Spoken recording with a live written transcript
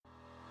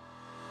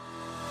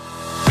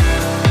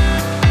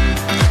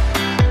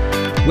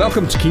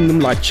Welcome to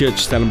Kingdom Light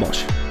Church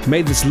Stellenbosch.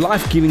 May this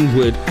life-giving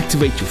word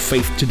activate your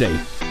faith today.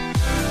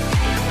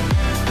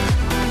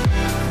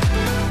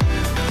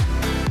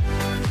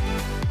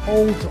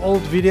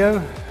 Old video.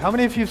 How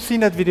many of you have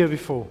seen that video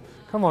before?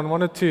 Come on,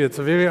 one or two. It's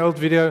a very old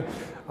video.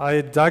 I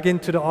dug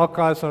into the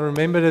archives, I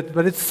remembered it,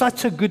 but it's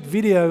such a good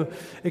video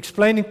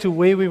explaining to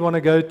where we want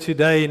to go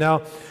today.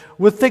 Now,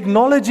 with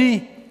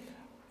technology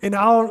in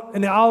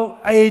our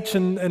age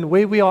and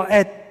where we are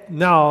at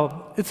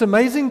now, it's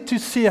amazing to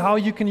see how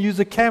you can use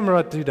a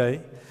camera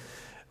today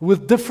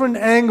with different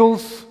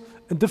angles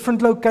and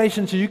different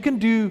locations. So you can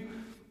do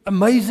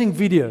amazing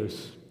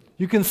videos.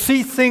 You can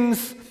see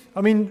things.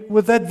 I mean,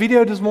 with that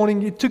video this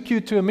morning, it took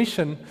you to a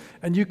mission,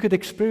 and you could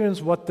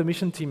experience what the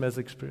mission team has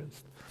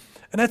experienced.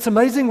 And that's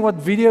amazing what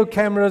video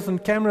cameras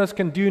and cameras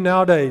can do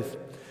nowadays.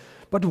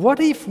 But what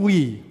if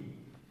we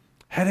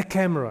had a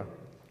camera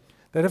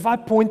that if I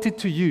point it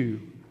to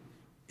you,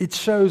 it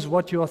shows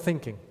what you are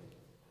thinking?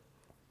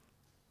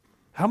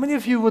 How many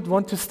of you would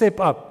want to step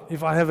up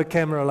if I have a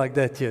camera like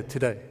that here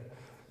today?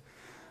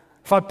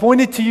 If I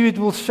point it to you, it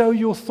will show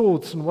your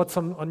thoughts and what's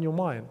on your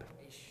mind.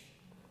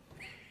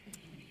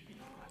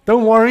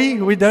 Don't worry,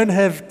 we don't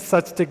have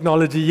such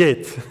technology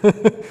yet.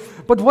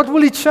 But what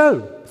will it show?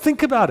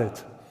 Think about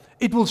it.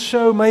 It will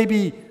show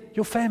maybe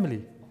your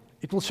family.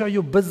 It will show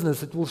your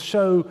business. It will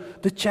show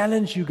the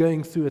challenge you're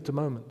going through at the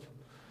moment.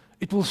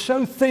 It will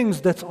show things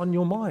that's on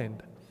your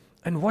mind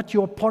and what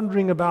you're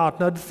pondering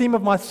about. Now, the theme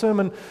of my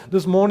sermon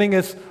this morning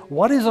is,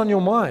 what is on your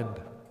mind?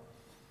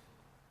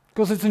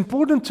 Because it's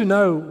important to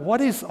know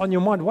what is on your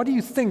mind. What do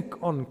you think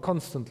on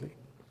constantly?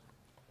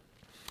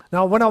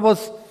 Now, when I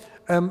was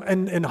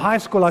in high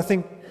school, I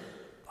think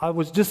I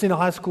was just in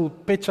high school,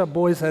 Pet Shop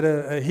Boys had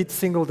a hit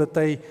single that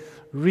they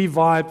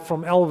revived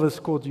from Elvis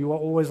called You Are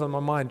Always on My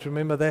Mind.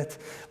 Remember that?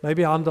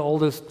 Maybe I'm the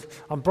oldest.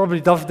 I'm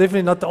probably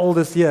definitely not the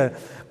oldest here.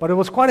 But it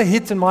was quite a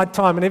hit in my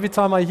time. And every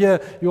time I hear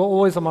You Are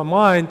Always on My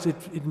Mind,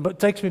 it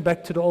takes me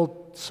back to the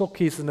old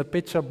Sokkies and the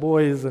Pet Shop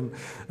Boys and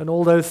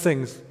all those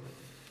things.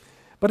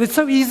 But it's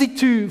so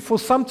easy for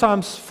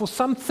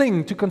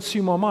something to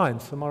consume our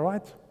minds. Am I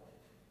right?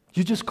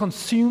 You're just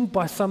consumed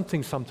by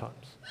something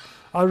sometimes.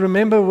 I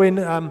remember when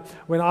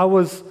I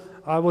was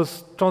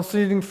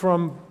transiting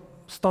from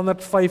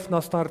Standard 5 na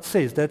Standard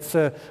 6. That's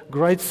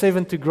grade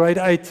 7 to grade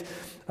 8.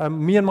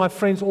 Me and my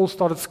friends all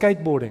started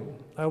skateboarding.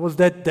 It was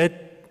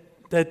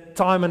that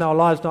time in our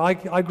lives. Now,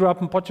 I grew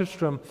up in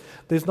Potchefstroom.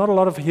 There's not a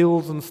lot of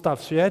hills and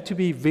stuff, so you had to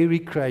be very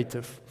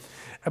creative.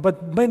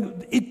 But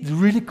man, it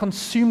really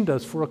consumed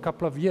us for a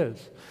couple of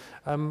years.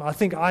 I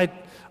think I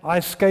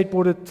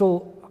skateboarded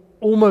till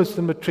almost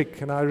in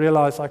matric, and I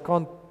realized I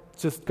can't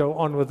just go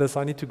on with this.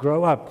 I need to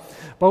grow up.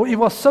 But it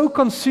was so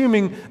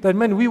consuming that,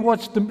 man, we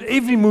watched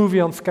every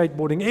movie on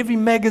skateboarding, every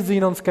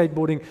magazine on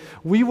skateboarding.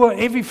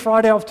 Every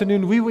Friday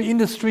afternoon, we were in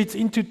the streets,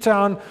 into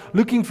town,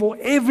 looking for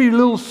every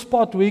little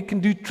spot where you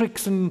can do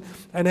tricks and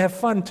have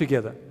fun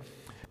together.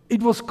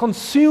 It was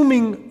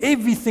consuming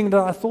everything that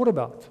I thought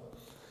about.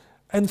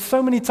 And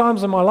so many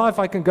times in my life,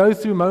 I can go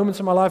through moments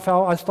in my life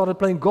how I started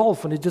playing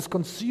golf, and it just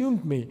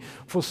consumed me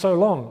for so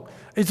long.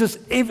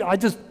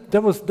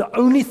 That was the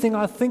only thing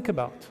I think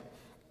about.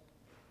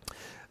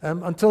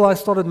 Until I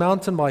started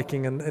mountain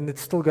biking, and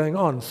it's still going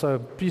on, so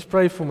please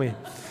pray for me.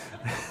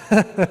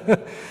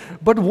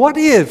 But what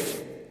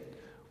if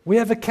we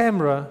have a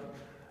camera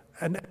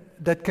and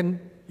that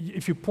can,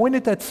 if you point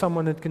it at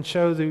someone, it can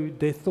show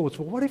their thoughts.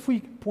 Well, what if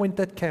we point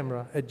that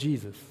camera at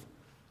Jesus?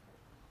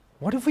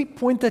 What if we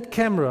point that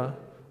camera,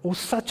 or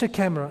such a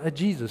camera, at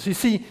Jesus? You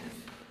see,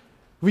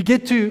 we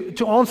get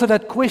to answer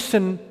that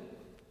question,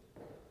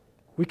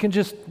 we can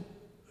just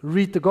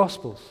read the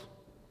Gospels.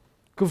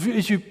 Because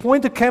if you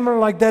point a camera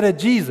like that at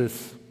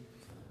Jesus,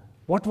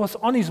 what was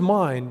on his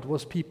mind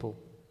was people.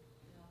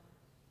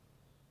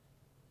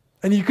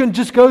 And you can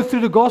just go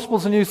through the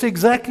Gospels and you see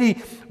exactly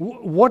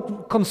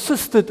what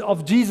consisted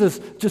of Jesus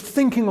just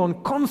thinking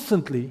on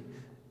constantly,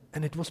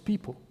 and it was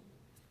people.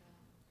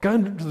 Go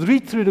and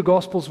read through the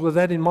Gospels with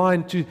that in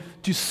mind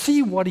to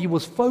see what he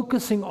was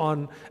focusing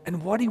on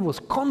and what he was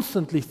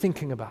constantly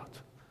thinking about.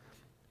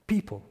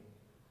 People.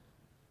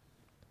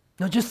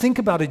 Now just think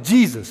about it.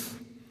 Jesus,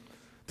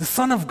 the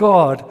Son of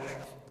God,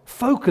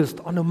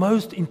 focused on the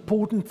most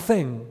important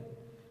thing,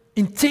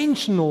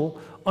 intentional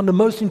on the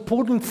most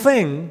important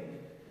thing,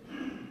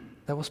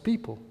 that was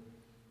people.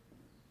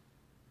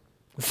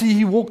 See,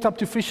 he walked up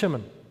to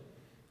fishermen,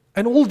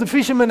 and all the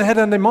fishermen had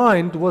on their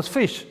mind was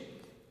fish.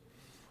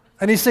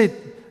 And he said,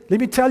 let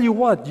me tell you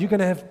what, you're going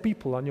to have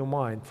people on your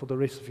mind for the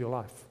rest of your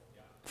life.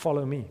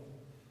 Follow me.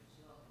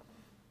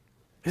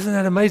 Isn't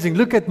that amazing?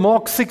 Look at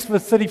Mark 6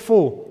 verse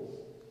 34.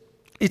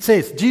 It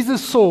says,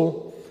 Jesus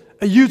saw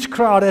a huge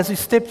crowd as he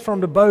stepped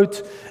from the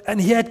boat, and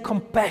he had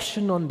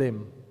compassion on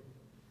them.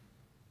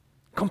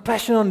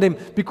 Compassion on them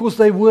because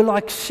they were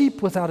like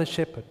sheep without a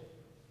shepherd.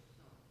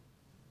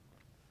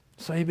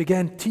 So he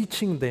began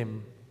teaching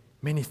them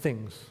many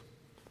things.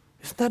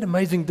 Isn't that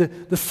amazing?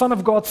 The Son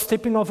of God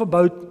stepping off a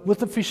boat with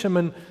the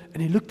fishermen,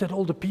 and he looked at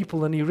all the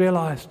people and he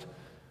realized,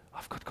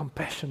 I've got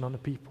compassion on the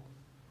people.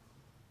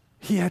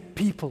 He had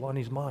people on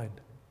his mind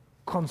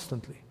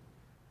constantly.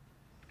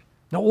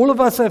 Now, all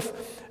of us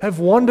have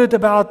wondered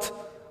about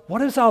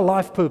what is our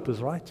life purpose,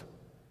 right?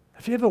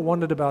 Have you ever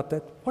wondered about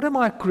that? What am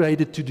I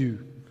created to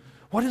do?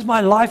 What is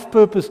my life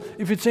purpose?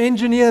 If it's an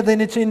engineer,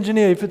 then it's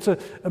engineer. If it's a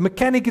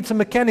mechanic, it's a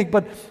mechanic.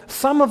 But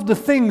some of the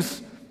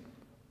things,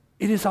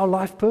 it is our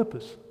life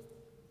purpose.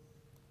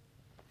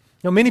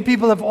 Now, many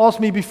people have asked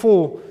me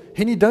before,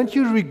 Henny, don't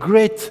you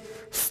regret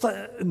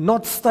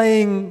not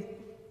staying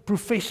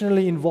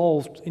professionally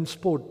involved in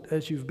sport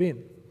as you've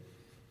been?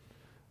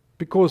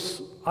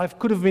 Because I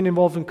could have been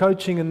involved in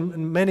coaching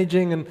and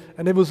managing, and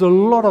there was a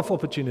lot of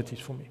opportunities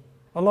for me.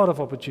 A lot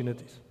of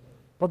opportunities.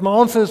 But my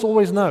answer is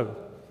always no.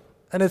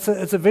 And it's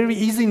a very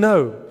easy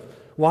no.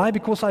 Why?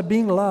 Because I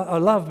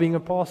love being a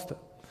pastor.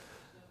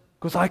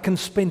 Because I can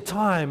spend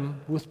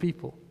time with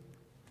people.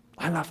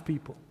 I love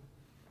people.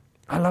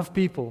 I love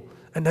people.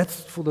 And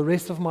that's for the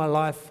rest of my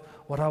life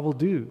what I will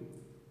do.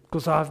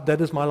 Because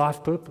that is my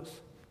life purpose.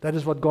 That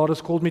is what God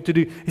has called me to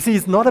do. You see,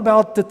 it's not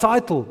about the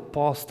title,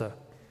 pastor.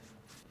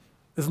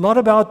 It's not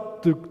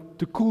about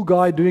the cool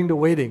guy doing the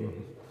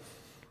wedding.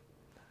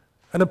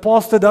 And a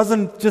pastor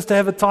doesn't just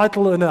have a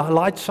title and a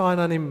light shine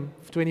on him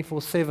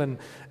 24/7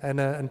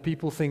 and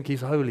people think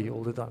he's holy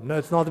all the time. No,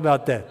 it's not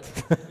about that.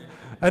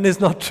 And it's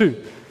not true.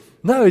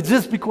 No, it's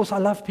just because I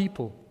love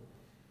people.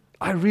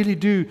 I really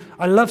do.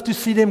 I love to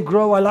see them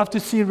grow. I love to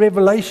see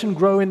revelation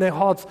grow in their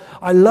hearts.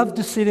 I love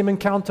to see them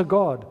encounter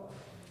God.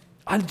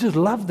 I just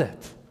love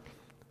that.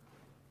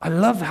 I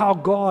love how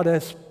God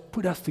has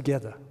put us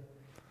together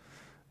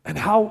and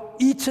how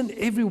each and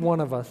every one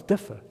of us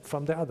differ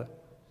from the other.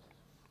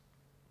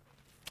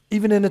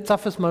 Even in the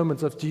toughest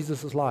moments of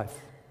Jesus' life,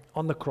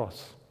 on the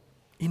cross,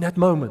 in that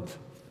moment,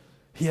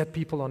 he had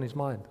people on his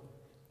mind.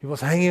 He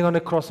was hanging on the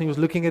cross and he was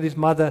looking at his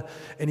mother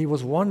and he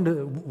was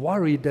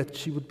worried that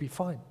she would be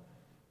fine.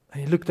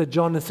 And he looked at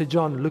John and said,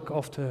 John, look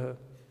after her.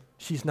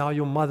 She's now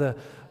your mother.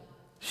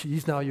 She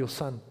is now your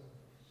son.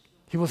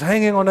 He was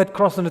hanging on that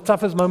cross in the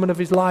toughest moment of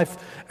his life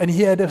and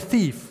he had a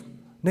thief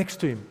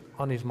next to him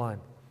on his mind.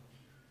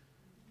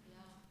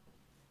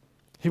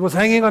 He was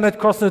hanging on that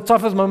cross in the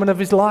toughest moment of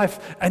his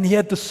life, and he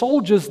had the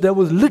soldiers that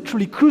was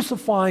literally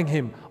crucifying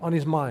him on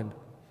his mind.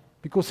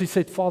 Because he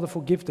said, Father,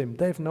 forgive them.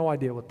 They have no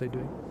idea what they're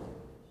doing.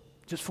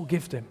 Just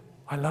forgive them.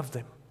 I love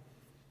them.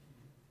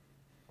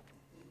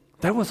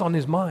 That was on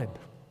his mind.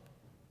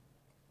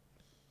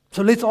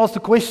 So let's ask the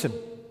question.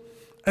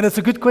 And it's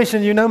a good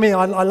question. You know me,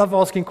 I love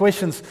asking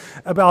questions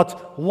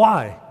about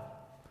why.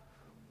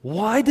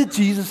 Why did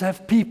Jesus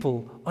have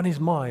people on his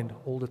mind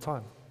all the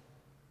time?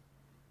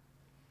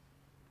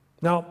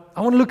 Now, I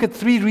want to look at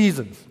 3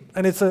 reasons,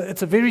 and it's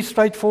a very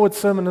straightforward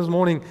sermon this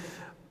morning,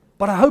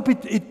 but I hope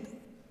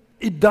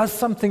it does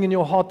something in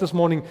your heart this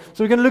morning.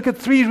 So we're going to look at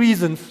 3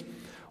 reasons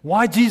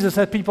why Jesus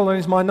had people on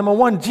his mind. Number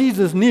 1,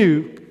 Jesus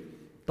knew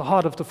the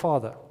heart of the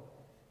Father.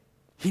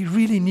 He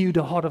really knew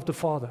the heart of the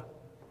Father.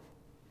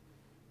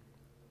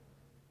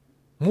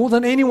 More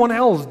than anyone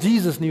else,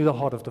 Jesus knew the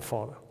heart of the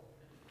Father.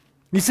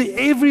 You see,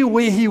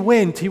 everywhere he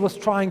went, he was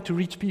trying to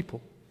reach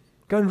people.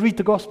 Go and read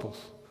the Gospels.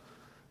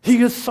 He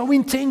is so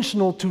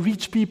intentional to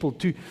reach people,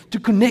 to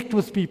connect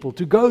with people,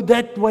 to go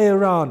that way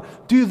around,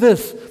 do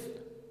this,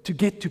 to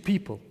get to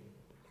people.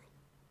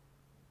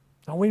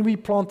 Now, when we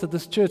planted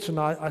this church, and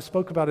I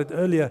spoke about it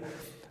earlier,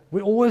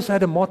 we always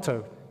had a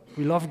motto.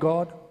 We love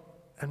God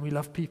and we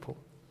love people.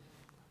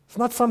 It's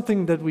not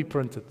something that we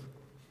printed.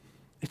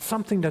 It's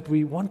something that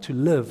we want to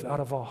live out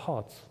of our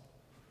hearts.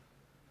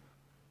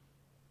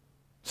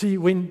 See,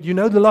 when you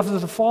know the love of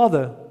the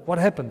Father, what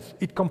happens?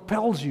 It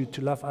compels you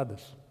to love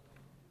others.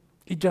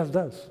 It just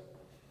does.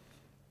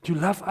 To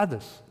love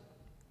others.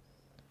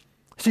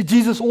 See,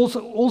 Jesus also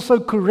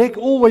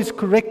always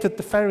corrected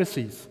the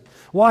Pharisees.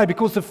 Why?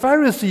 Because the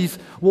Pharisees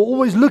were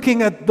always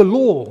looking at the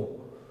law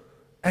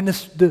and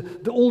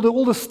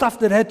all the stuff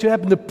that had to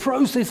happen, the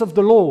process of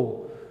the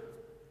law,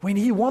 when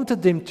he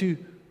wanted them to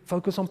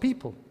focus on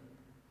people.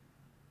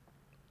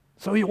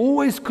 So he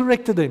always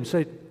corrected them,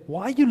 said,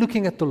 why are you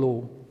looking at the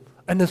law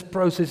and this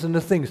process and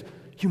the things?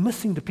 You're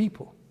missing the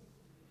people.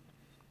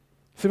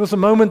 There was a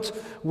moment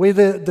where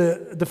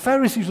the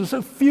Pharisees were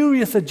so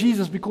furious at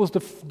Jesus because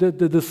the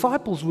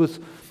disciples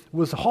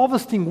was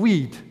harvesting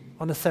weed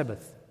on the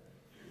Sabbath.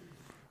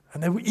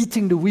 And they were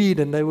eating the weed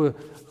and they were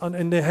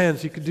in their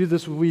hands. You could do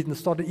this with weed and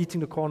started eating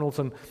the kernels.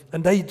 And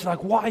they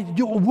like, why?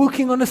 You're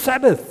working on the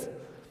Sabbath.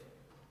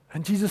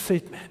 And Jesus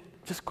said, man,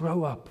 just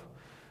grow up.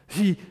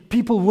 See,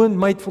 people weren't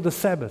made for the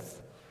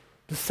Sabbath.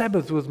 The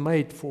Sabbath was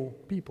made for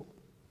people.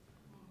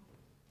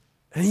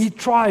 And he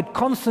tried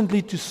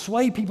constantly to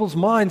sway people's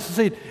minds. He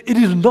said, it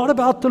is not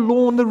about the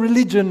law and the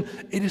religion.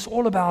 It is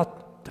all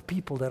about the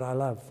people that I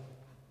love.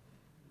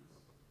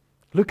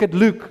 Look at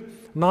Luke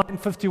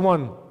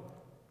 9:51.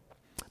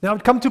 Now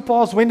it come to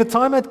pass, when the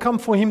time had come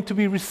for him to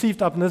be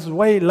received up, and this is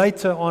way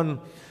later on,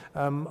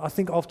 I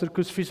think after the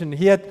crucifixion,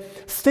 he had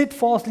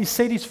steadfastly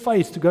set his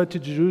face to go to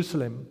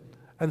Jerusalem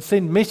and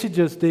send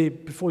messages there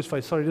before his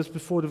face. Sorry, just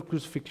before the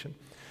crucifixion.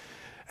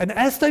 And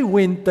as they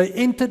went, they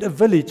entered a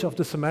village of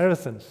the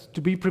Samaritans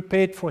to be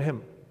prepared for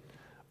him.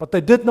 But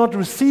they did not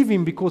receive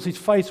him because his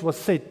face was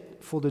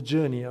set for the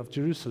journey of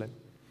Jerusalem.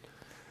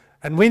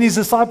 And when his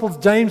disciples,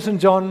 James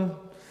and John,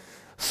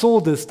 saw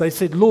this, they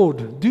said,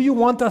 Lord, do you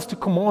want us to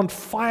command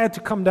fire to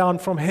come down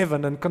from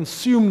heaven and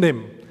consume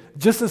them,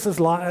 just as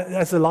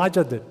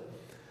Elijah did?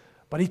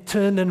 But he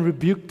turned and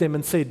rebuked them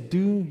and said,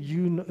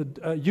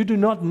 you do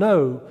not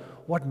know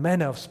what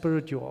manner of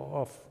spirit you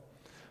are of.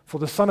 For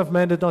the Son of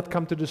Man did not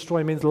come to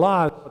destroy men's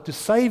lives, but to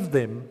save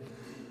them.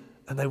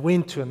 And they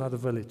went to another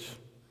village.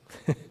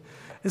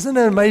 Isn't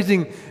it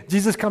amazing?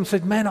 Jesus comes and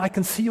said, man, I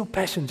can see your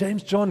passion.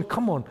 James, John,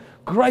 come on.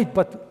 Great,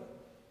 but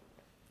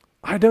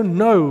I don't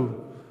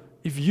know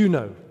if you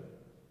know.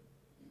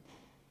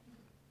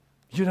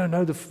 You don't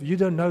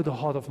know the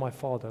heart of my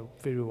Father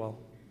very well.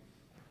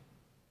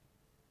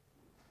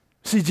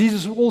 See,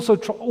 Jesus was also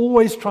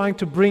always trying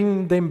to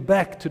bring them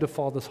back to the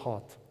Father's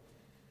heart.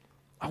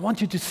 I want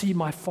you to see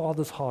my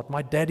Father's heart,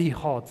 my daddy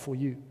heart for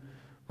you.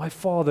 My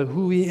Father,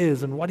 who He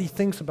is and what He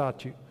thinks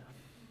about you.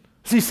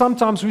 See,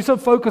 sometimes we so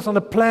focus on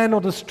the plan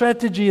or the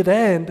strategy at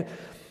hand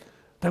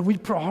that we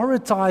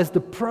prioritize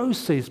the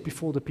process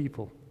before the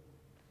people.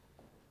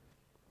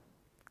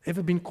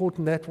 Ever been caught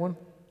in that one?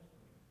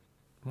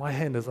 My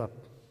hand is up.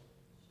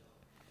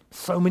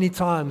 So many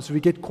times we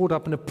get caught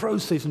up in a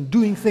process and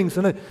doing things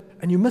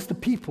and you miss the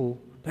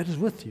people that is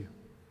with you.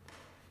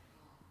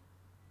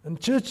 And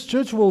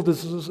church world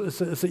is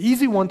an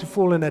easy one to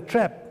fall in that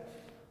trap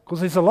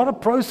because there's a lot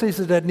of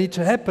processes that need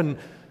to happen.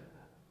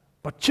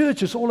 But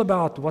church is all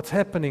about what's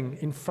happening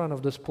in front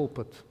of this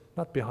pulpit,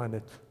 not behind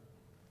it.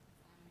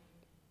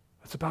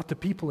 It's about the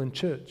people in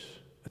church.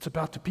 It's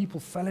about the people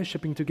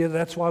fellowshipping together.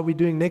 That's why we're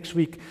doing next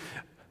week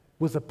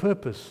with a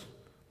purpose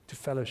to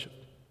fellowship.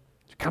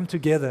 To come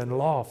together and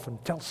laugh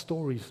and tell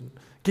stories and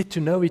get to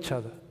know each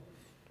other.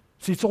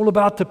 See, it's all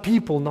about the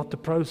people, not the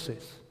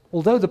process.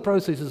 Although the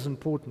process is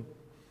important.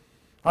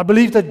 I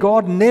believe that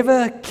God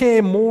never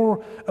cared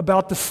more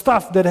about the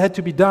stuff that had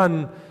to be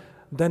done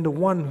than the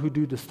one who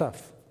do the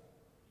stuff.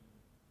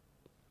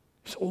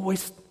 He's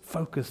always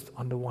focused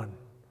on the one,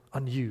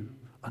 on you,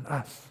 on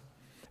us.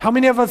 How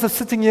many of us are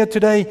sitting here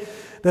today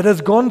that has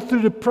gone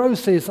through the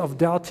process of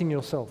doubting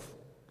yourself?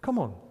 Come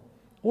on,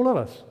 all of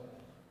us.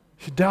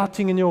 You're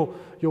doubting in your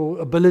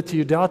ability.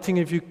 You're doubting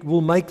if you will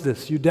make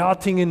this. You're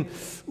doubting in,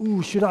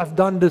 should I have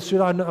done this?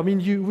 Should I?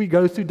 We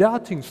go through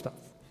doubting stuff.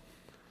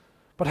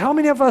 But how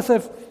many of us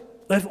have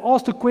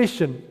asked a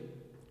question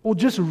or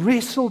just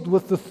wrestled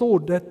with the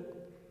thought that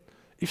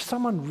if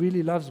someone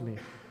really loves me?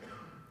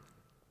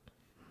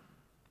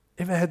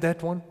 Ever had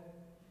that one?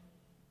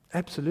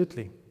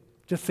 Absolutely.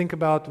 Just think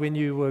about when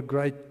you were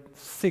grade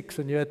 6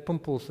 and you had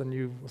pimples and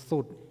you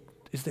thought,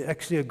 is there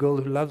actually a girl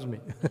who loves me?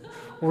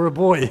 Or a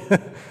boy?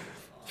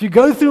 If you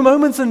go through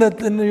moments in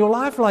your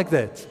life like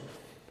that,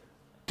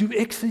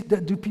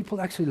 do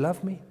people actually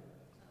love me?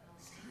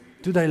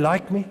 Do they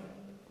like me?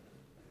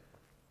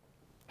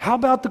 How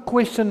about the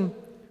question,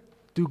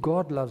 do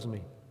God loves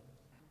me?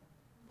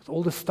 With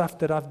all the stuff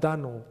that I've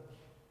done.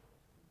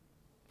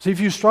 So if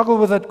you struggle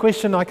with that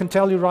question, I can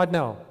tell you right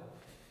now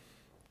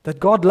that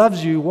God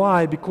loves you.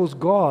 Why? Because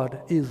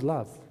God is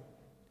love.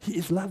 He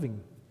is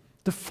loving.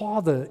 The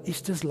Father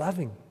is just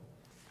loving.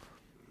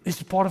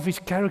 It's part of His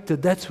character.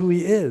 That's who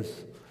He is.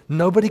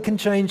 Nobody can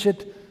change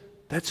it.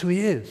 That's who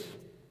He is.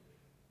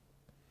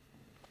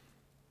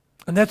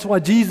 And that's why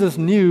Jesus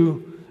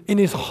knew in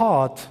His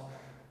heart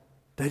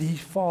that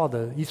His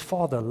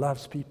Father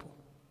loves people.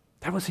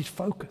 That was His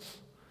focus.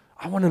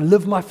 I want to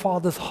live my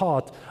Father's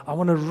heart. I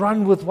want to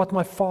run with what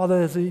my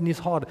Father has in His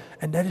heart,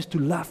 and that is to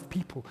love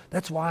people.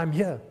 That's why I'm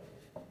here.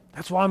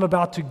 That's why I'm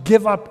about to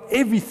give up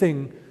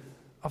everything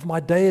of my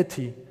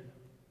deity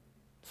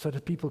so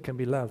that people can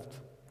be loved.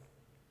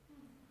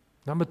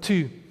 Number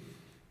 2,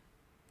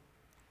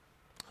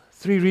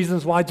 3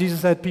 reasons why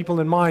Jesus had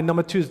people in mind.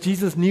 Number 2 is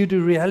Jesus knew the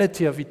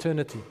reality of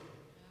eternity.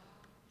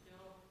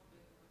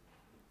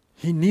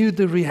 He knew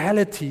the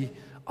reality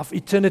of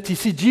eternity.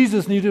 See,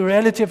 Jesus knew the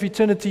reality of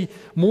eternity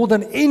more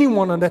than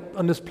anyone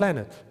on this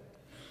planet.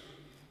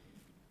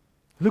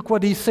 Look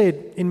what He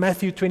said in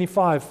Matthew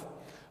 25,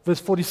 verse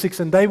 46,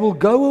 and they will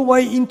go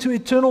away into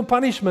eternal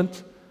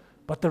punishment,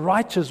 but the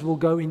righteous will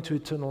go into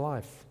eternal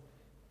life.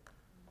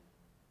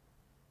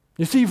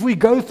 You see, if we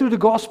go through the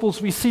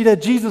Gospels, we see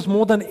that Jesus,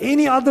 more than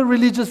any other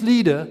religious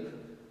leader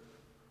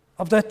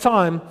of that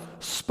time,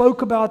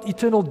 spoke about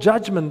eternal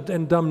judgment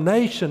and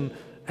damnation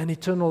and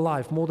eternal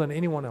life more than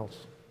anyone else.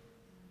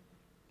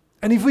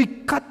 And if we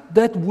cut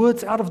that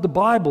words out of the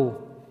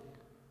Bible,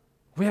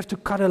 we have to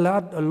cut a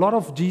lot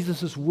of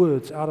Jesus'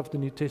 words out of the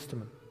New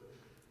Testament.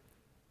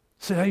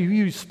 So hey,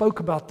 you spoke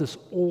about this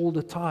all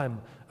the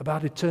time,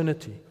 about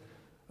eternity,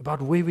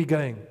 about where we're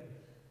going.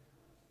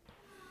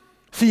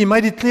 See, He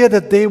made it clear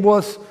that there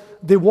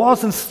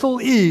was and still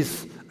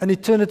is an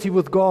eternity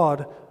with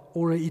God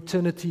or an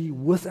eternity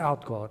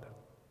without God.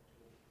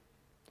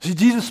 See,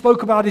 Jesus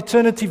spoke about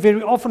eternity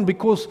very often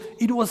because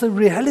it was a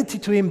reality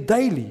to Him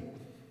daily.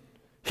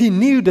 He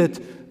knew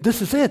that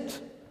this is it.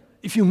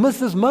 If you miss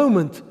this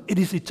moment, it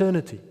is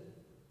eternity.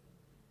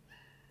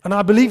 And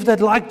I believe that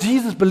like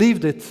Jesus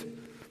believed it,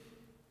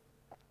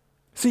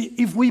 See,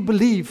 if we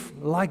believe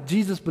like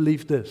Jesus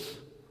believed this,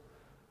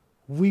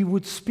 we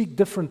would speak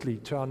differently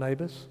to our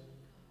neighbors.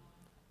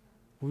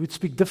 We would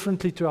speak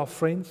differently to our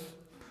friends.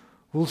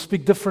 We'll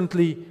speak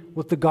differently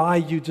with the guy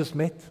you just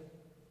met.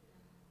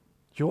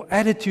 Your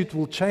attitude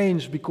will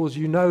change because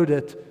you know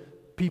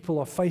that people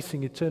are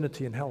facing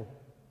eternity in hell.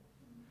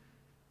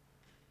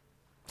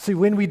 See,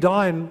 when we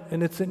die,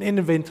 and it's an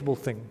inevitable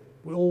thing,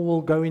 we all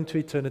will go into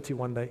eternity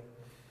one day.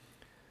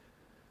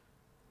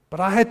 But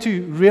I had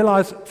to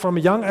realize from a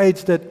young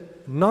age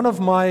that none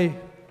of my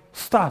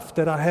stuff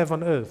that I have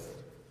on earth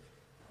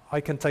I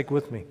can take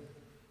with me.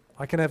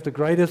 I can have the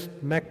greatest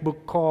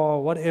MacBook, car,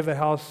 whatever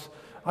house.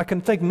 I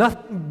can take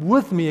nothing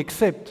with me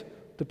except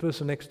the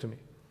person next to me.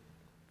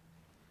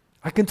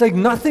 I can take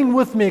nothing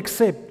with me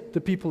except the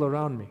people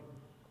around me.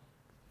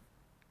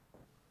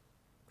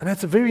 And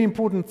that's a very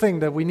important thing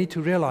that we need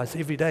to realize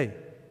every day.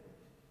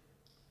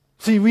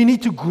 See, we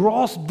need to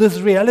grasp this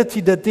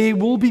reality that there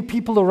will be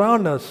people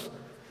around us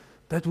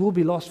that will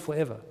be lost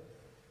forever.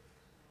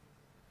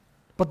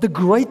 But the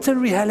greater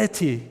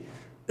reality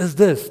is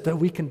this, that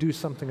we can do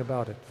something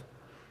about it.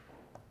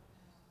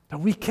 That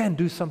we can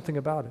do something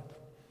about it.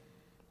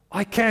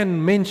 I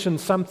can mention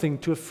something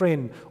to a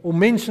friend or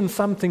mention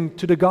something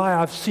to the guy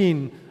I've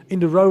seen in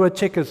the row of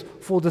checkers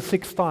for the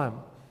 6th time.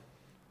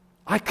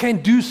 I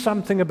can do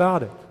something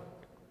about it.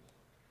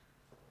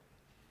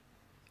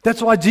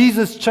 That's why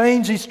Jesus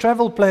changed his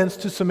travel plans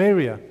to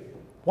Samaria.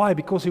 Why?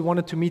 Because he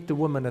wanted to meet the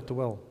woman at the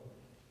well.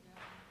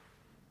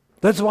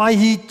 That's why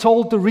he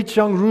told the rich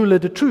young ruler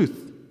the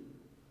truth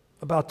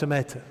about the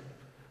matter.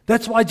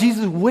 That's why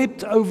Jesus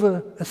wept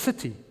over a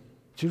city,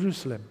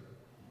 Jerusalem,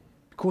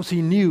 because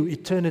he knew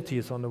eternity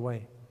is on the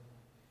way.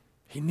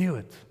 He knew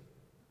it.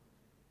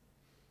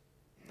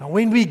 Now,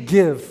 when we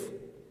give,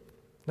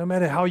 no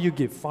matter how you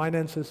give,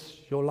 finances,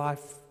 your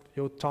life,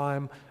 your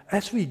time,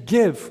 as we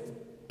give,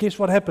 guess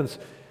what happens?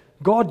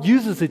 God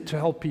uses it to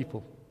help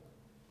people.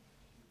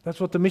 That's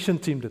what the mission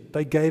team did.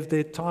 They gave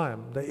their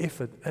time, their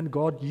effort, and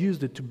God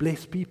used it to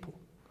bless people.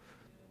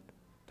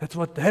 That's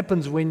what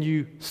happens when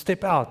you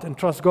step out and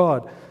trust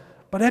God.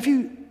 But if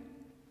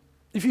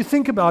you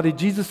think about it,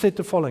 Jesus said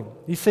the following.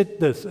 He said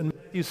this in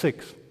Matthew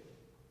 6,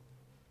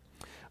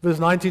 verse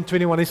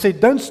 19-21. He said,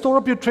 "Don't store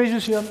up your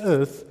treasures here on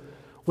earth,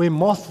 where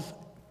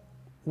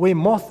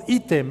moth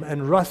eat them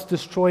and rust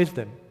destroys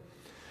them,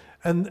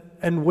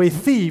 and where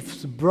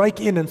thieves break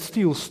in and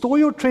steal. Store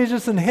your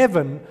treasures in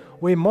heaven,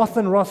 where moth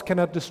and rust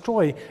cannot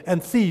destroy,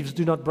 and thieves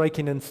do not break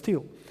in and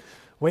steal.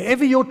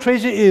 Wherever your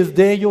treasure is,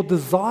 there your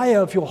desire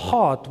of your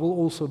heart will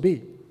also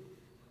be."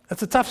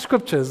 That's a tough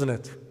scripture, isn't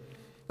it?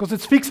 Because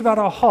it speaks about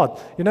our heart.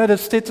 You know the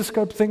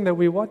stethoscope thing that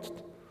we watched?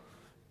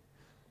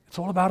 It's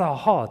all about our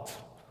heart.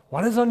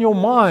 What is on your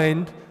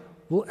mind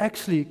will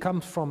actually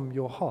come from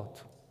your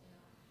heart.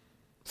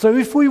 So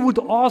if I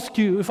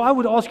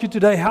would ask you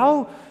today,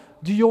 how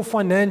do your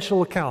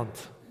financial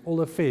account,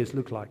 all affairs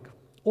look like?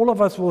 All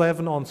of us will have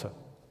an answer.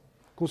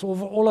 Because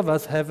all of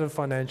us have a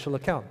financial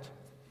account.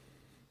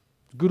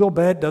 Good or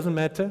bad, doesn't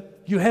matter.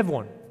 You have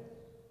one.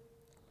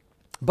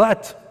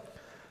 But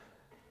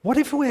what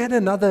if we had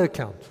another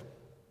account?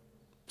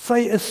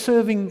 Say a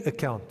serving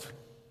account.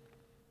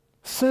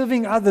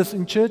 Serving others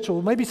in church,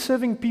 or maybe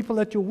serving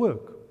people at your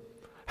work.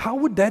 How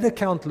would that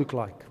account look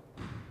like?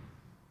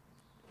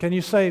 Can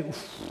you say,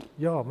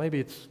 yeah, maybe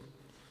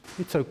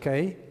it's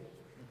okay.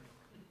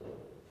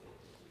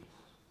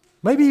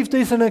 Maybe if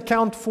there's an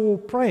account for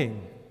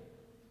praying.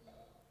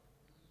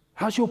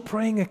 How's your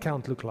praying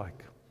account look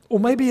like? Or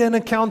maybe an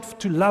account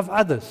to love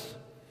others.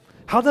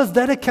 How does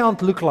that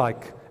account look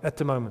like at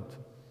the moment?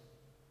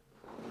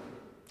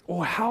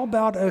 Or how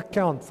about an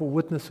account for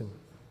witnessing?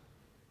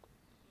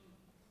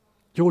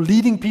 Your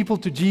leading people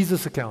to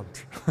Jesus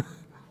account.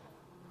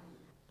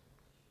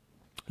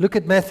 Look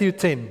at Matthew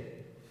 10.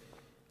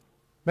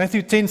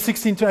 Matthew 10,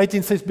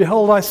 16-18 says,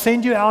 "Behold, I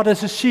send you out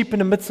as a sheep in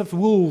the midst of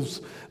wolves.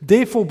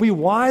 Therefore be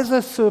wise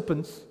as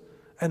serpents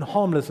and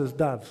harmless as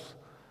doves.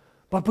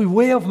 But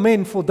beware of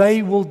men, for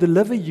they will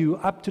deliver you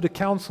up to the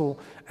council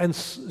and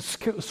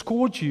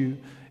scourge you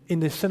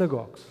in their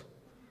synagogues.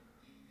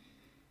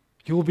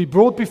 You will be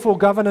brought before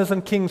governors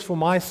and kings for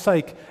my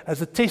sake as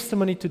a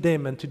testimony to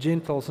them and to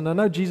Gentiles." And I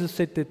know Jesus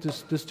said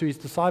this to his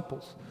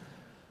disciples.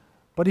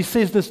 But he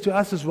says this to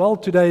us as well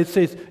today. It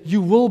says,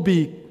 you will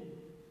be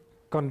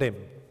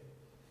condemned.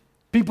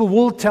 People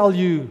will tell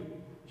you,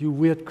 you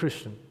weird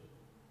Christian.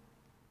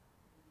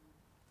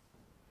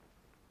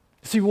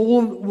 See, we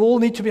all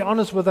need to be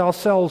honest with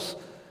ourselves.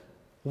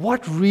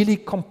 What really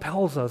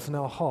compels us in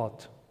our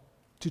heart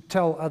to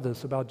tell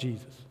others about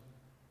Jesus?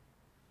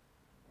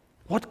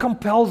 What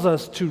compels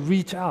us to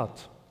reach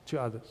out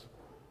to others?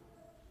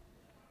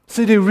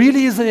 See, there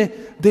really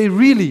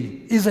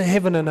is a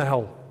heaven and a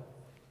hell.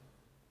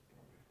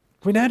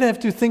 We don't have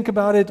to think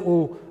about it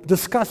or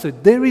discuss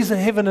it. There is a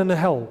heaven and a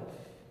hell.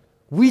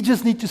 We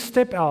just need to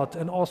step out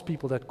and ask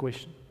people that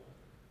question.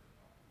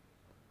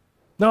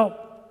 Now,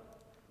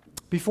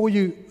 before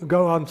you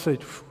go on and say,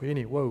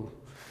 whoa,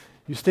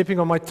 you're stepping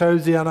on my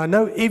toes here, and I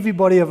know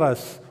everybody of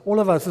us,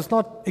 all of us, is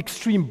not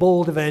extreme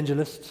bold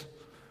evangelists.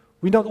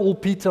 We're not all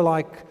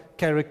Peter-like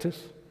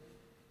characters.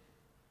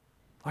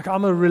 Like,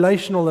 I'm a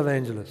relational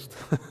evangelist.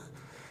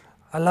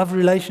 I love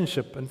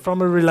relationship. And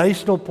from a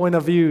relational point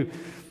of view,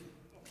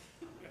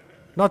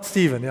 not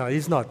Stephen, yeah,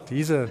 he's not.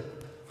 And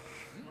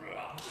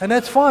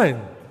that's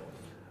fine.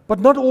 But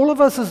not all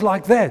of us is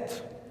like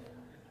that.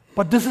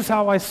 But this is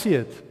how I see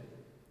it.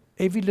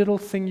 Every little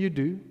thing you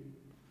do,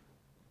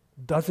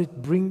 does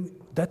it bring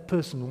that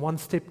person one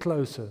step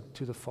closer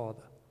to the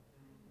Father?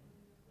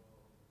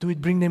 Do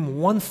it bring them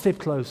one step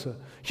closer?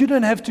 You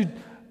don't have to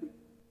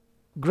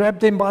grab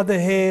them by the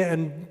hair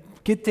and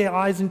get their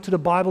eyes into the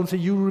Bible and say,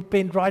 you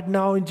repent right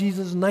now in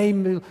Jesus'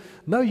 name.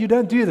 No, you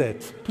don't do that.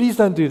 Please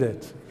don't do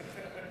that.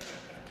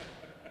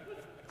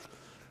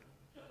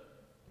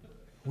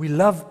 We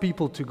love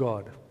people to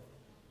God.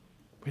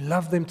 We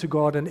love them to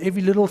God, and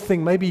every little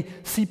thing, maybe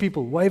see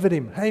people, wave at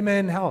him. Hey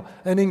man, how?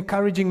 An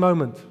encouraging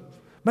moment.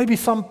 Maybe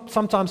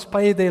sometimes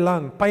paying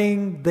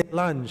their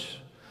lunch.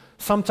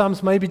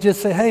 Sometimes maybe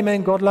just say, hey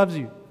man, God loves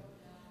you.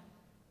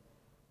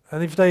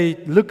 And if they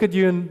look at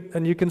you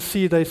and you can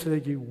see, they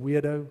say, you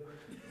weirdo,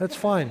 that's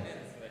fine.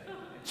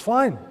 It's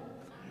fine.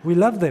 We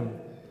love them.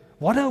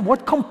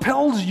 What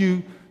compels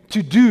you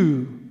to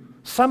do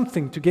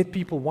something to get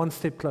people one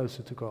step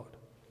closer to God?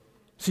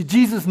 See,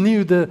 Jesus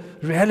knew the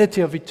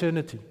reality of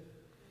eternity,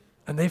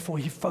 and therefore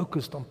he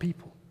focused on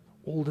people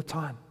all the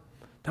time.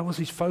 That was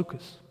his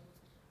focus.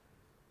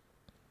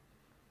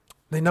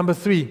 Then number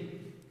 3,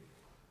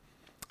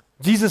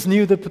 Jesus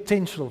knew the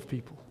potential of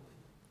people.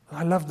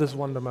 I love this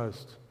one the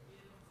most.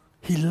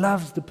 He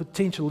loves the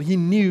potential. He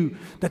knew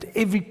that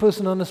every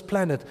person on this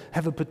planet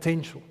have a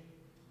potential.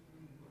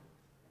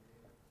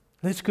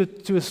 Let's go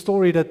to a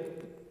story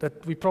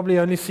that we probably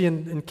only see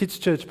in kids'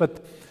 church,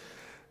 but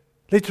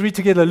let's read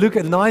together Luke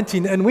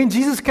 19. And when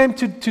Jesus came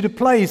to the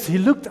place, he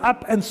looked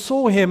up and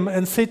saw him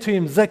and said to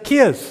him,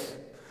 Zacchaeus,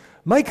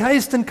 make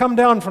haste and come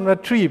down from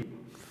that tree,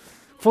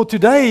 for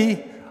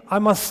today I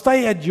must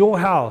stay at your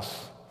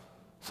house.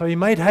 So he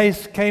made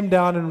haste, came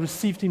down and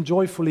received him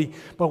joyfully.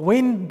 But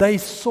when they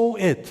saw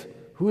it,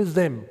 who is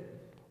them?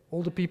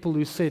 All the people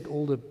who said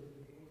all the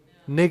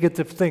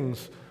negative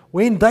things.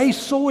 When they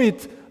saw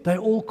it, they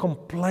all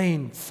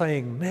complained,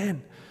 saying,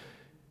 man,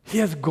 he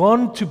has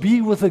gone to be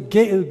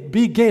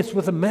guest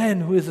with a man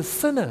who is a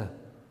sinner.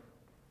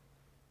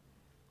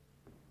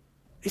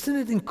 Isn't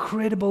it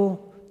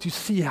incredible to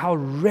see how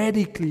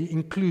radically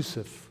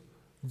inclusive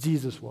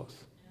Jesus was?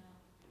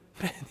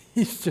 Man,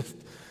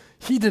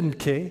 he didn't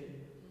care.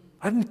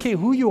 I didn't care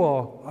who you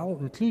are, I'll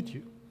include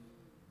you.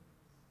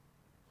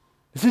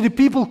 You see, the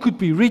people could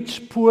be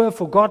rich, poor,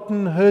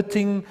 forgotten,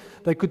 hurting.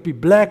 They could be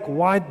black,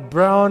 white,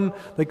 brown.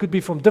 They could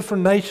be from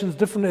different nations,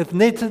 different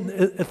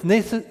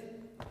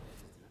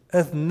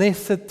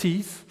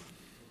ethnicities.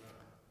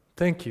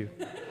 Thank you.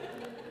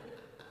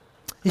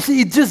 You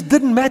see, it just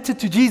didn't matter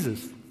to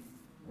Jesus.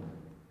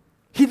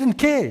 He didn't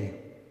care.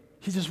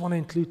 He just wanted to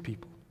include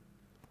people.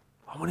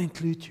 I want to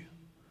include you.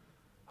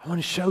 I want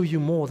to show you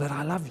more that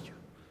I love you.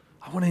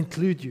 I want to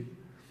include you.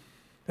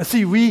 And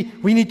see, we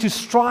need to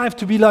strive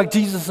to be like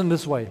Jesus in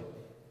this way.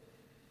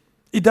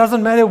 It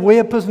doesn't matter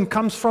where a person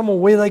comes from or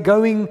where they're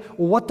going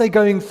or what they're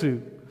going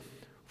through.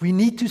 We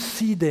need to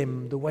see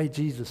them the way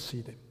Jesus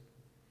sees them.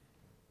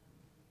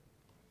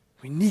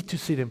 We need to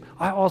see them.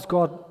 I ask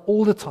God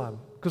all the time,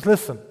 because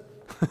listen,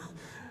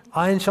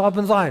 iron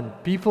sharpens iron.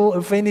 People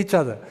offend each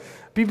other.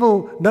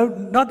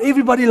 Not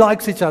everybody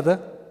likes each other,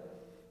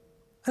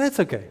 and that's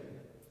okay.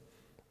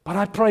 But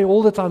I pray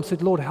all the time,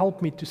 said, Lord,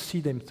 help me to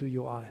see them through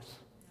your eyes.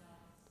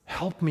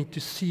 Help me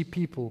to see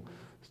people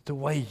the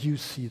way you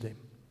see them.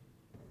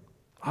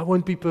 I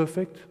won't be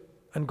perfect,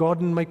 and God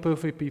didn't make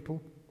perfect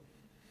people.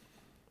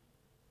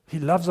 He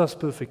loves us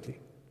perfectly.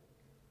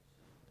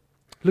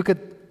 Look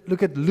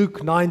at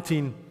Luke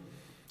 19,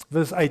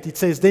 verse 8. It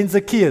says, then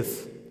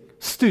Zacchaeus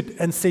stood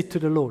and said to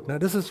the Lord. Now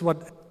this is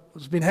what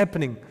has been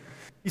happening.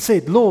 He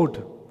said,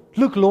 Lord,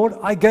 look, Lord,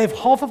 I gave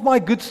half of my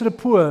goods to the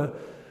poor,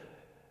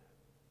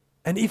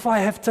 and if I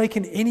have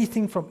taken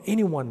anything from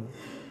anyone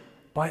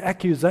by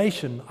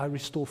accusation, I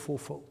restore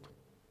fourfold.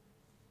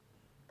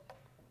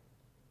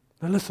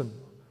 Now listen,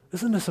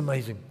 isn't this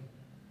amazing?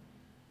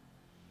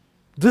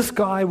 This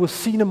guy was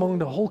seen among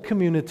the whole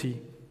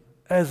community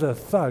as a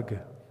thug,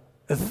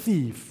 a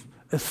thief,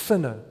 a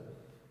sinner.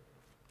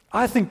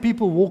 I think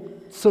people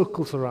walked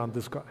circles around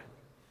this guy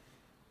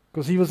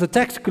because he was a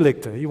tax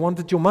collector. He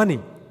wanted your money.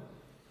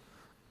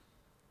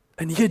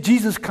 And here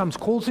Jesus comes,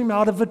 calls him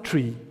out of a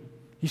tree.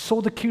 He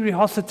saw the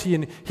curiosity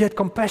and he had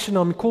compassion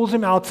on him, calls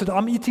him out, said,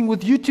 I'm eating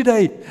with you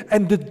today.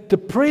 And the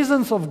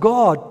presence of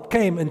God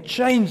came and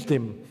changed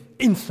him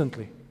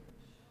instantly.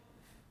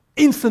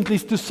 Instantly,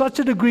 to such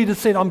a degree that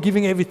said, I'm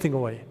giving everything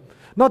away.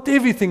 Not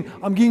everything,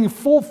 I'm giving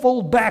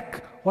fourfold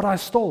back what I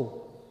stole.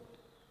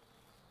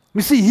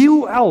 We see,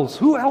 who else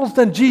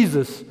than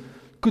Jesus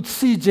could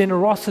see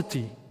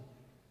generosity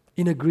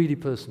in a greedy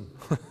person?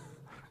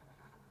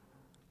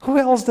 Who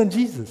else than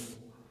Jesus?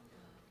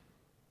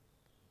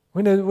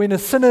 When a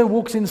sinner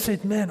walks in and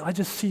says, man, I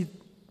just see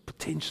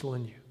potential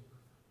in you.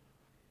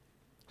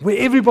 Where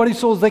everybody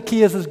saw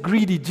Zacchaeus as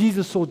greedy,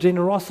 Jesus saw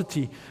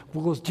generosity,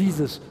 because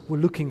Jesus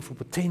was looking for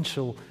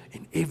potential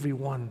in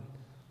everyone.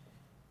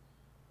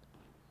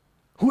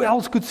 Who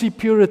else could see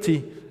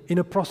purity in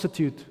a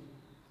prostitute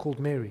called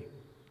Mary?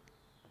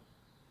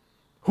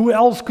 Who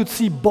else could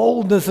see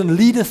boldness and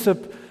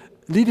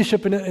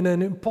leadership in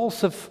an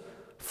impulsive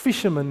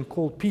fisherman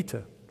called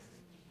Peter?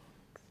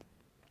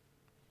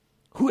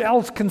 Who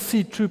else can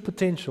see true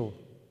potential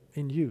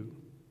in you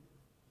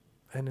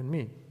and in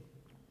me?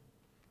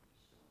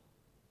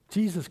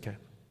 Jesus can.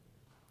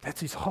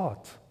 That's his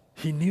heart.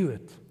 He knew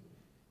it.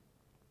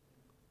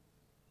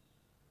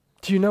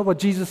 Do you know what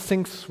Jesus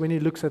thinks when he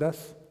looks at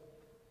us?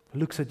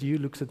 Looks at you,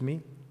 looks at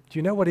me? Do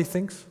you know what he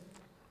thinks?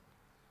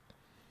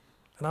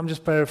 And I'm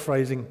just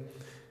paraphrasing.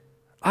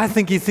 I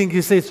think he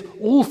says,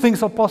 all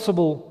things are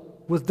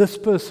possible with this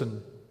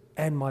person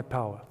and my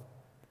power.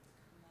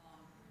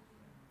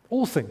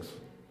 All things.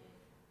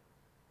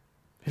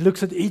 He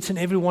looks at each and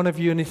every one of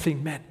you and he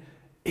thinks, man,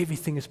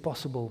 everything is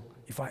possible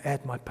if I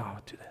add my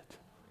power to that.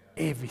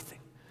 Everything.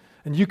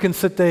 And you can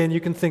sit there and you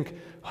can think,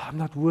 oh, I'm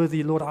not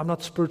worthy, Lord. I'm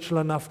not spiritual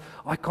enough.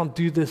 I can't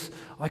do this.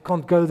 I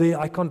can't go there.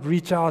 I can't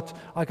reach out.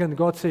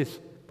 God says,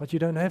 but you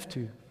don't have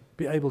to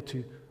be able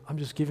to. I'm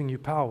just giving you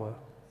power.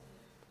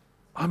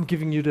 I'm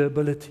giving you the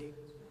ability.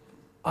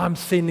 I'm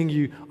sending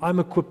you. I'm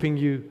equipping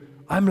you.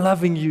 I'm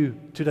loving you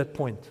to that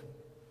point.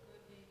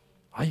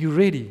 Are you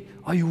ready?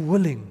 Are you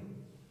willing?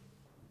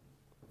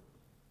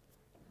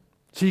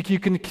 See, you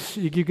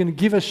can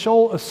give a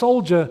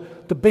soldier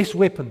the best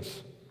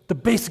weapons, the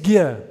best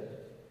gear,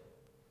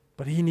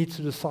 but he needs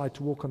to decide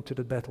to walk onto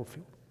the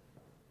battlefield.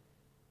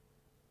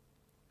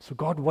 So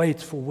God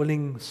waits for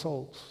willing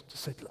souls to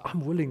say,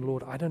 I'm willing,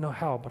 Lord. I don't know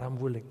how, but I'm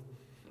willing.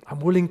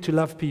 I'm willing to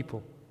love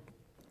people.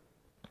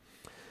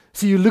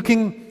 See, you're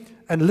looking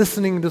and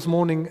listening this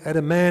morning at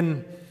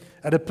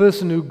a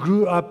person who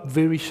grew up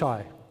very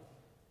shy.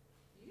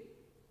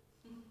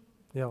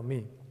 Yeah,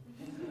 me.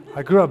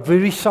 I grew up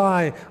very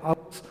shy.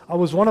 I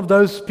was one of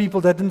those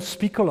people that didn't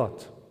speak a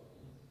lot.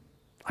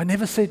 I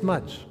never said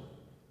much.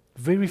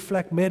 Very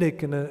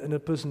phlegmatic in a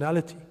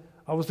personality.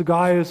 I was the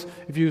guy who's,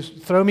 if you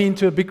throw me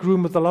into a big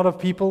room with a lot of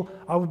people,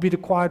 I would be the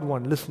quiet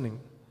one, listening.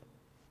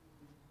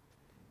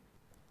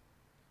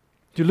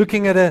 You're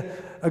looking at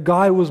a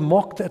guy who was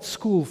mocked at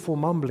school for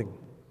mumbling.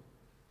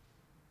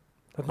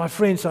 But my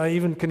friends, I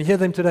even can hear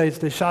them today,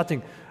 they're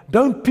shouting,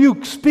 don't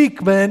puke,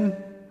 speak, man.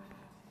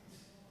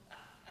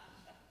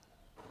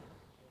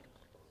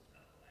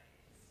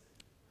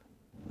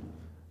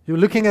 You're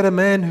looking at a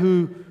man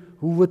who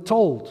were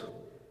told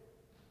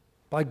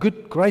by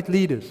great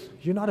leaders,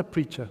 you're not a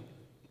preacher.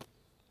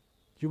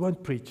 You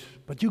won't preach,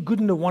 but you're good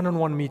in the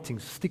one-on-one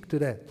meetings. Stick to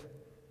that.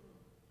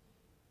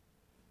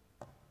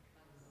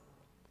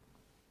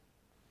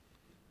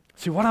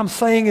 See, what I'm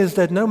saying is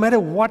that no matter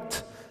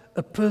what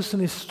a person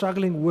is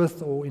struggling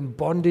with or in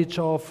bondage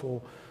of,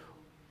 or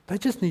they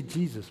just need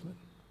Jesus, man.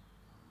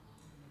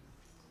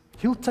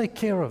 He'll take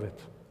care of it.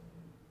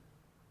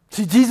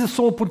 See, Jesus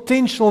saw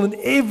potential in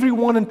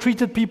everyone and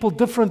treated people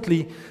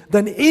differently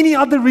than any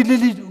other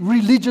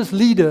religious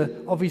leader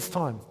of his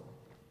time.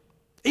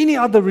 Any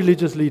other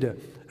religious leader.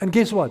 And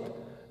guess what?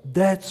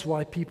 That's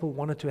why people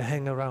wanted to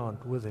hang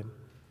around with him.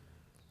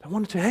 They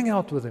wanted to hang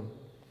out with him.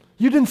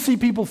 You didn't see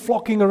people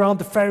flocking around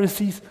the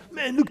Pharisees.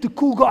 Man, look, the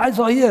cool guys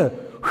are here.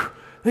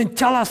 Then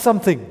tell us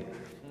something.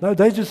 No,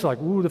 they're just like,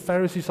 ooh, the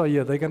Pharisees are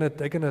here. They're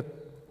gonna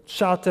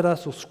shout at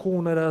us or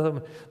scorn at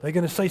us. They're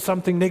gonna say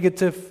something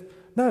negative.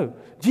 No,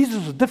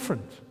 Jesus was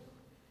different.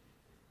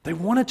 They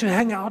wanted to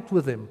hang out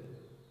with him.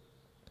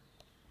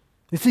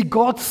 You see,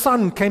 God's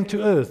Son came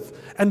to earth,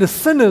 and the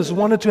sinners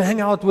wanted to hang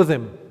out with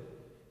him.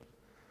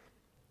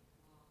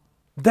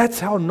 That's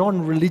how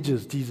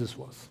non-religious Jesus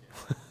was.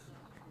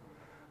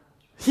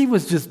 He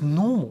was just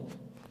normal.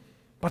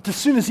 But as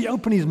soon as he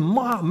opened his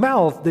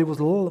mouth, there was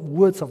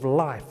words of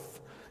life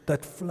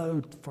that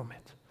flowed from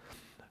it.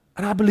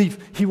 And I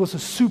believe he was a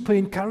super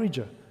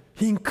encourager.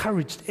 He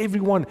encouraged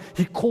everyone.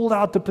 He called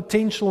out the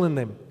potential in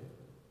them.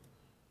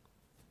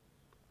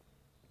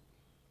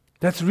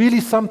 That's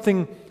really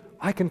something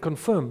I can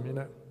confirm, you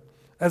know.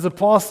 As a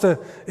pastor,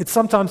 it's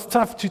sometimes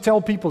tough to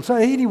tell people,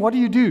 say, hey, what do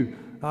you do?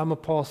 I'm a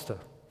pastor.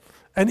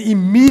 And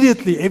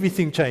immediately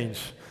everything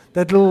changed.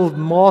 That little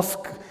mask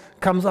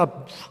comes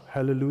up.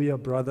 Hallelujah,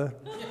 brother.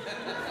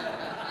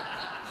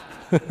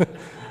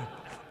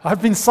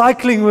 I've been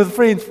cycling with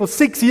friends for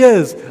 6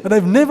 years, and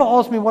they've never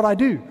asked me what I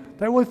do.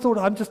 They always thought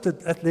I'm just an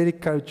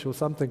athletic coach or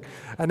something.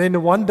 And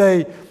then one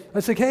day, I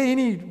said,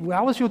 hey,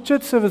 how was your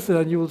church service?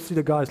 And you will see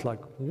the guys like,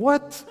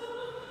 what?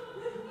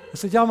 I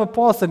said, yeah, I'm a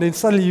pastor. And then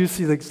suddenly you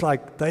see it's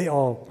like they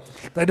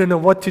don't know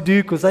what to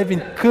do because they've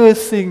been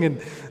cursing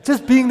and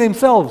just being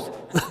themselves.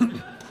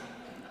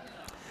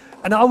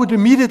 And I would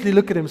immediately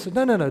look at him and say,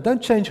 no,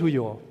 don't change who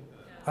you are.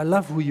 I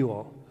love who you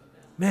are.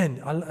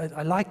 Man,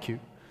 I like you.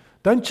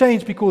 Don't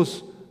change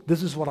because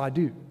this is what I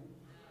do.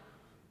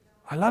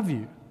 I love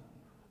you.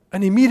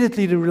 And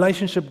immediately the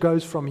relationship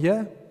goes from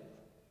here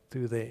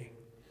to there.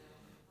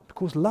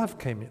 Because love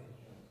came in.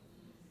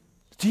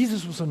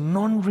 Jesus was a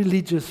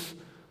non-religious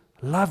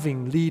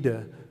loving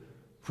leader,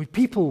 where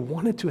people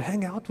wanted to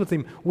hang out with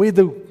him, where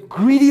the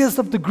greediest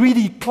of the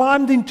greedy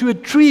climbed into a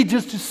tree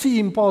just to see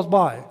him pass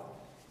by.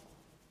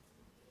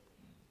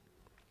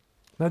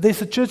 Now,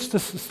 there's a church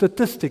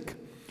statistic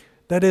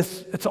that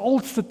is, it's an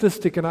old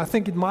statistic, and I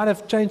think it might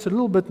have changed a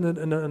little bit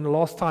in the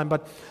last time,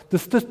 but the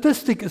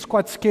statistic is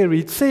quite scary.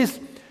 It says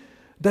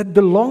that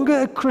the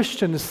longer a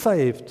Christian is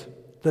saved,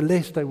 the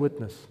less they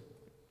witness.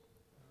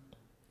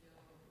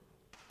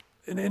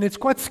 And it's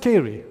quite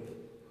scary.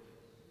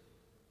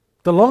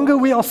 The longer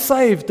we are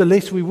saved, the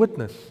less we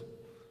witness.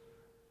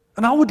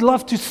 And I would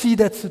love to see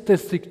that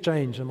statistic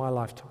change in my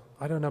lifetime.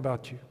 I don't know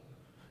about you.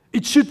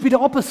 It should be the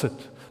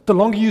opposite. The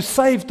longer you're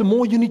saved, the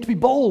more you need to be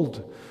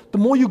bold. The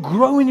more you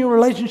grow in your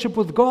relationship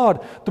with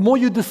God, the more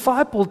you're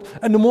discipled,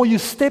 and the more you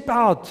step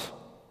out.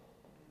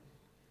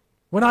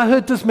 When I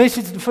heard this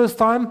message the first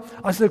time,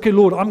 I said, okay,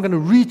 Lord, I'm going to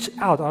reach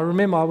out. I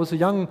remember I was a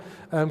young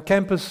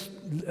campus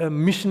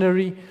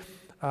missionary.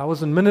 I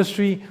was in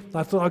ministry.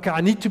 I thought, okay,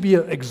 I need to be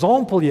an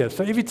example here.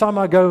 So every time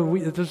I go,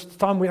 this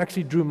time we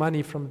actually drew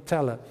money from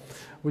teller,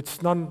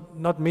 which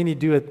not many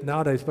do it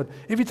nowadays. But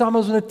every time I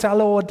was in a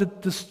teller or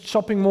at the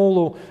shopping mall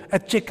or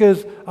at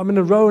Checkers, I'm in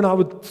a row and I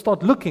would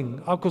start looking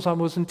because I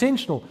was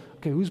intentional.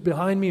 Okay, who's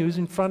behind me? Who's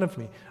in front of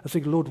me? I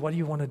said, Lord, what do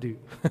you want to do?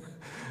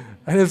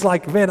 And it's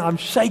like, man, I'm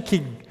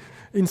shaking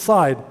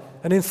inside.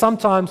 And then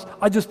sometimes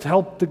I just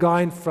help the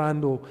guy in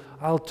front, or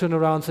I'll turn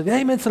around and say,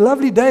 hey, man, it's a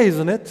lovely day,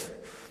 isn't it?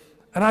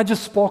 And I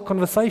just spark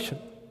conversation.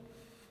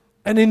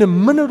 And in a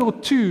minute or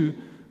two,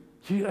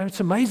 it's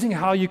amazing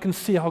how you can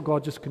see how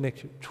God just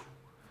connects you.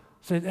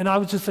 So, and I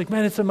was just like,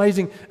 man, it's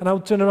amazing. And I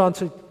would turn around and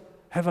say,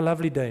 have a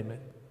lovely day, man.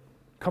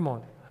 Come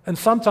on. And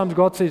sometimes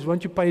God says,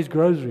 won't you pay his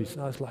groceries?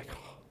 And I was like,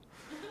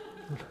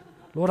 oh,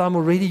 Lord, I'm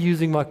already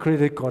using my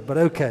credit card, but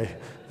okay.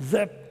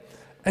 Zap.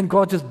 And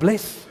God just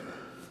bless.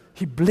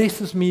 He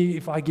blesses me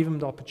if I give him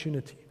the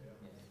opportunity.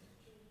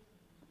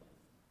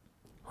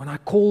 When I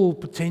call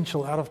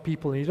potential out of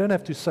people, and you don't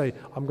have to say,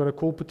 I'm going to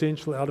call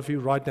potential out of you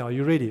right now. Are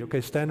you ready?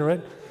 Okay, stand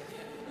around.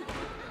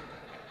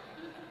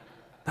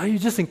 Now you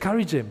just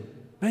encourage them.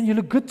 Man, you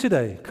look good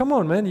today. Come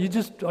on, man. Are you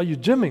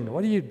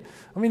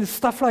gymming? It's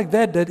stuff like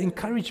that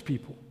encourage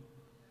people.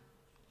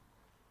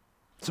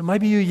 So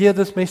maybe you hear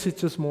this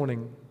message this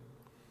morning,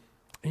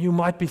 and you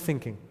might be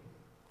thinking,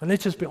 and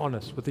let's just be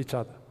honest with each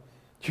other.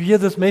 You hear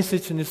this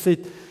message and you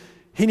said,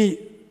 Henny,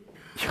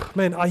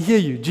 man, I hear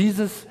you.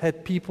 Jesus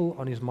had people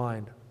on his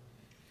mind.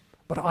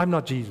 But I'm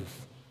not Jesus.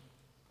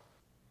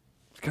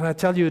 Can I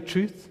tell you the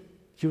truth?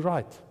 You're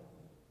right.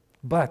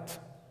 But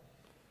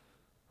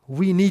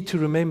we need to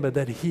remember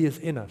that he is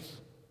in us.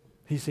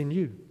 He's in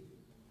you.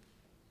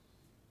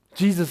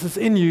 Jesus is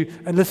in you.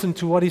 And listen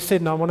to what he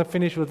said. And I want to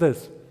finish with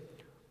this.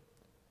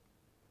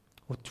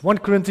 1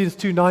 Corinthians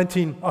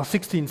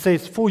 2:16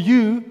 says, For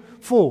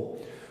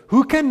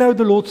who can know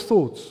the Lord's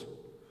thoughts?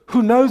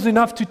 Who knows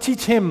enough to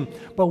teach him?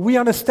 But we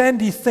understand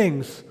these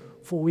things,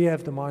 for we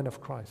have the mind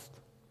of Christ.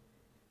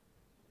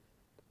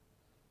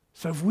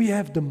 So if we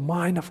have the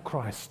mind of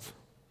Christ,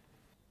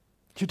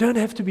 you don't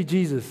have to be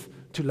Jesus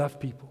to love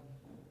people.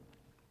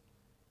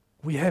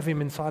 We have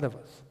him inside of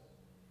us.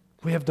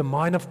 We have the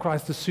mind of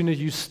Christ. As soon as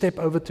you step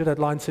over to that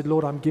line and say,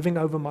 Lord, I'm giving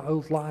over my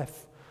old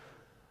life.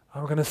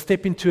 I'm going to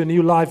step into a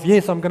new life.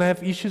 Yes, I'm going to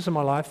have issues in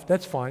my life.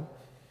 That's fine.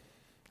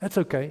 That's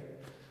okay.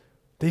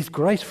 There's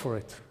grace for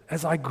it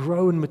as I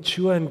grow and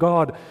mature in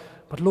God.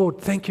 But Lord,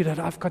 thank you that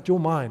I've got your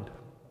mind.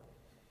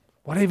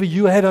 Whatever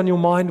you had on your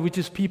mind, which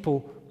is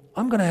people,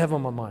 I'm going to have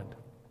on my mind.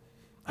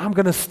 I'm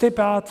going to step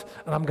out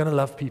and I'm going to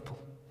love people.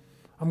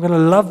 I'm going to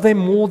love them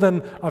more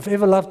than I've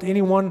ever loved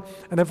anyone.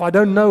 And if I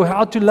don't know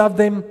how to love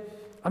them,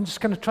 I'm just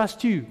going to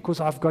trust you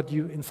because I've got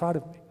you inside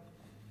of me.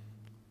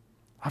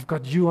 I've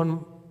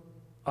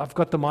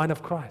got the mind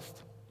of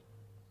Christ.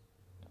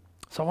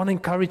 So I want to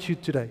encourage you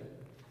today.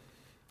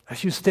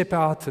 As you step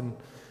out, and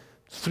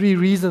 3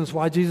 reasons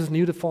why Jesus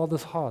knew the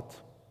Father's heart.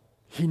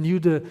 He knew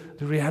the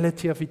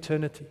reality of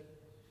eternity.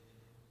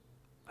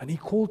 And he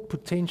called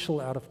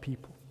potential out of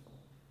people.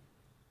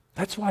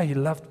 That's why he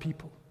loved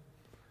people.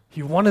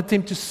 He wanted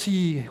them to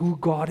see who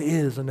God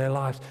is in their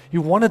lives. He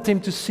wanted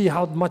them to see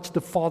how much the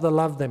Father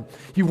loved them.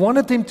 He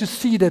wanted them to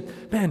see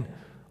that, man,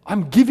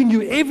 I'm giving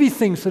you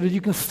everything so that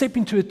you can step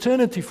into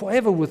eternity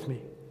forever with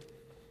me.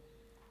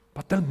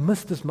 But don't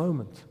miss this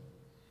moment.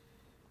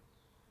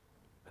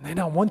 And then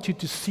I want you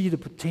to see the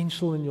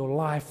potential in your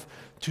life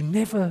to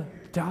never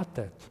doubt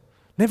that.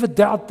 Never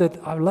doubt that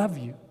I love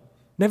you.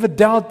 Never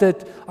doubt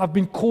that I've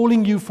been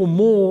calling you for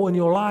more in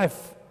your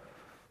life.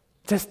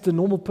 Just the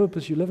normal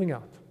purpose you're living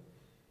out.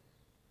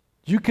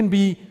 You can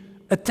be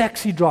a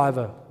taxi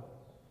driver,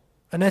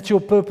 and that's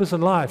your purpose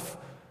in life.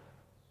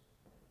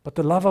 But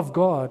the love of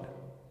God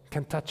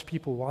can touch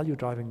people while you're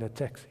driving that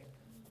taxi.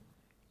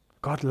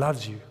 God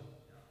loves you.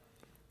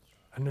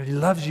 And he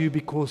loves you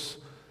because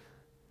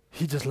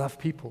he just loves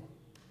people.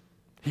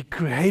 He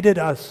created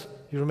us.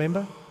 You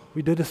remember?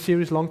 We did a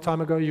series a long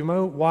time ago. You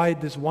know why?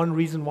 There's one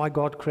reason why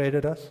God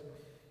created us.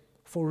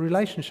 For a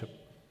relationship.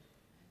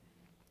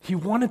 He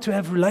wanted to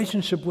have a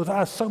relationship with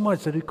us so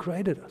much that he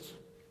created us.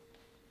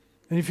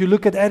 And if you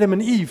look at Adam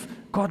and Eve,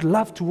 God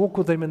loved to walk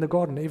with them in the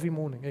garden every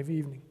morning, every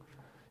evening.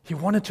 He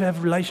wanted to have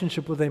a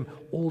relationship with them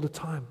all the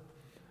time.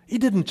 He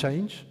didn't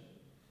change.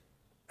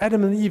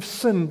 Adam and Eve's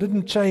sin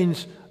didn't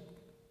change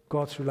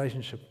God's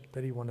relationship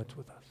that He wanted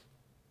with us.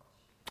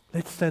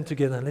 Let's stand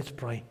together and let's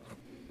pray.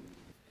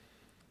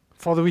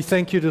 Father, we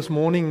thank You this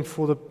morning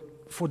for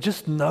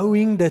just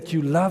knowing that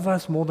You love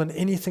us more than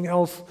anything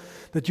else,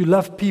 that You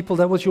love people.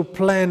 That was Your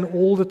plan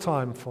all the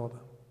time, Father.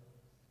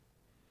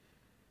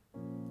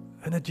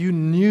 And that You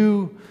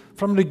knew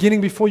from the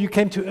beginning, before You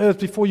came to earth,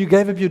 before You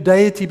gave up Your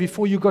deity,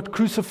 before You got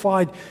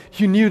crucified,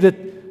 You knew that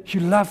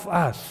You love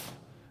us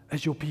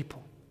as Your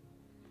people.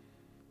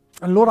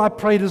 And Lord, I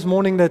pray this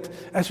morning that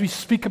as we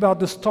speak about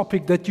this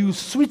topic, that You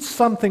switch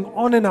something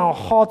on in our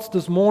hearts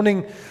this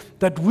morning,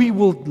 that we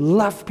will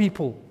love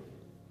people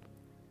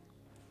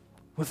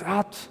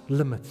without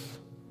limits,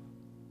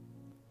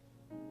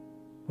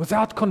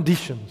 without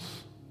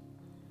conditions.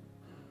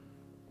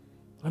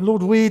 And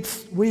Lord, where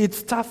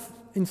it's tough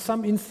in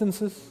some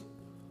instances,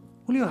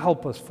 will You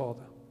help us,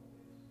 Father?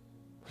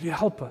 Will You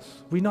help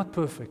us? We're not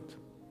perfect.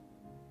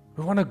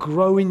 We want to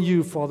grow in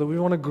You, Father. We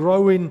want to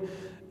grow in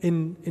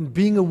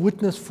being a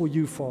witness for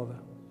You, Father.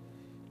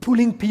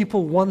 Pulling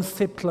people one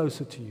step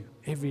closer to You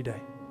every day.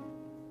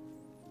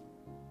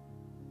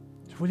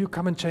 So will You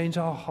come and change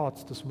our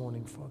hearts this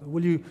morning, Father?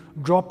 Will You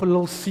drop a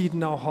little seed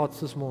in our hearts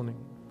this morning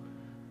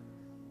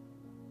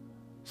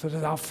so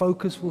that our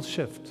focus will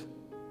shift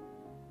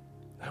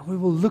and we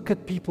will look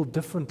at people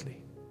differently.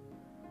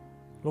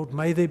 Lord,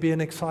 may there be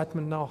an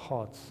excitement in our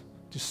hearts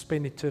to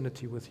spend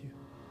eternity with You.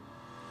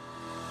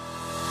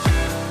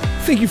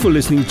 Thank you for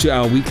listening to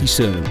our weekly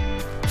sermon.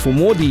 For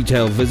more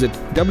detail, visit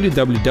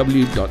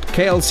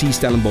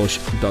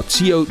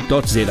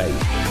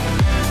www.klcstellenbosch.co.za.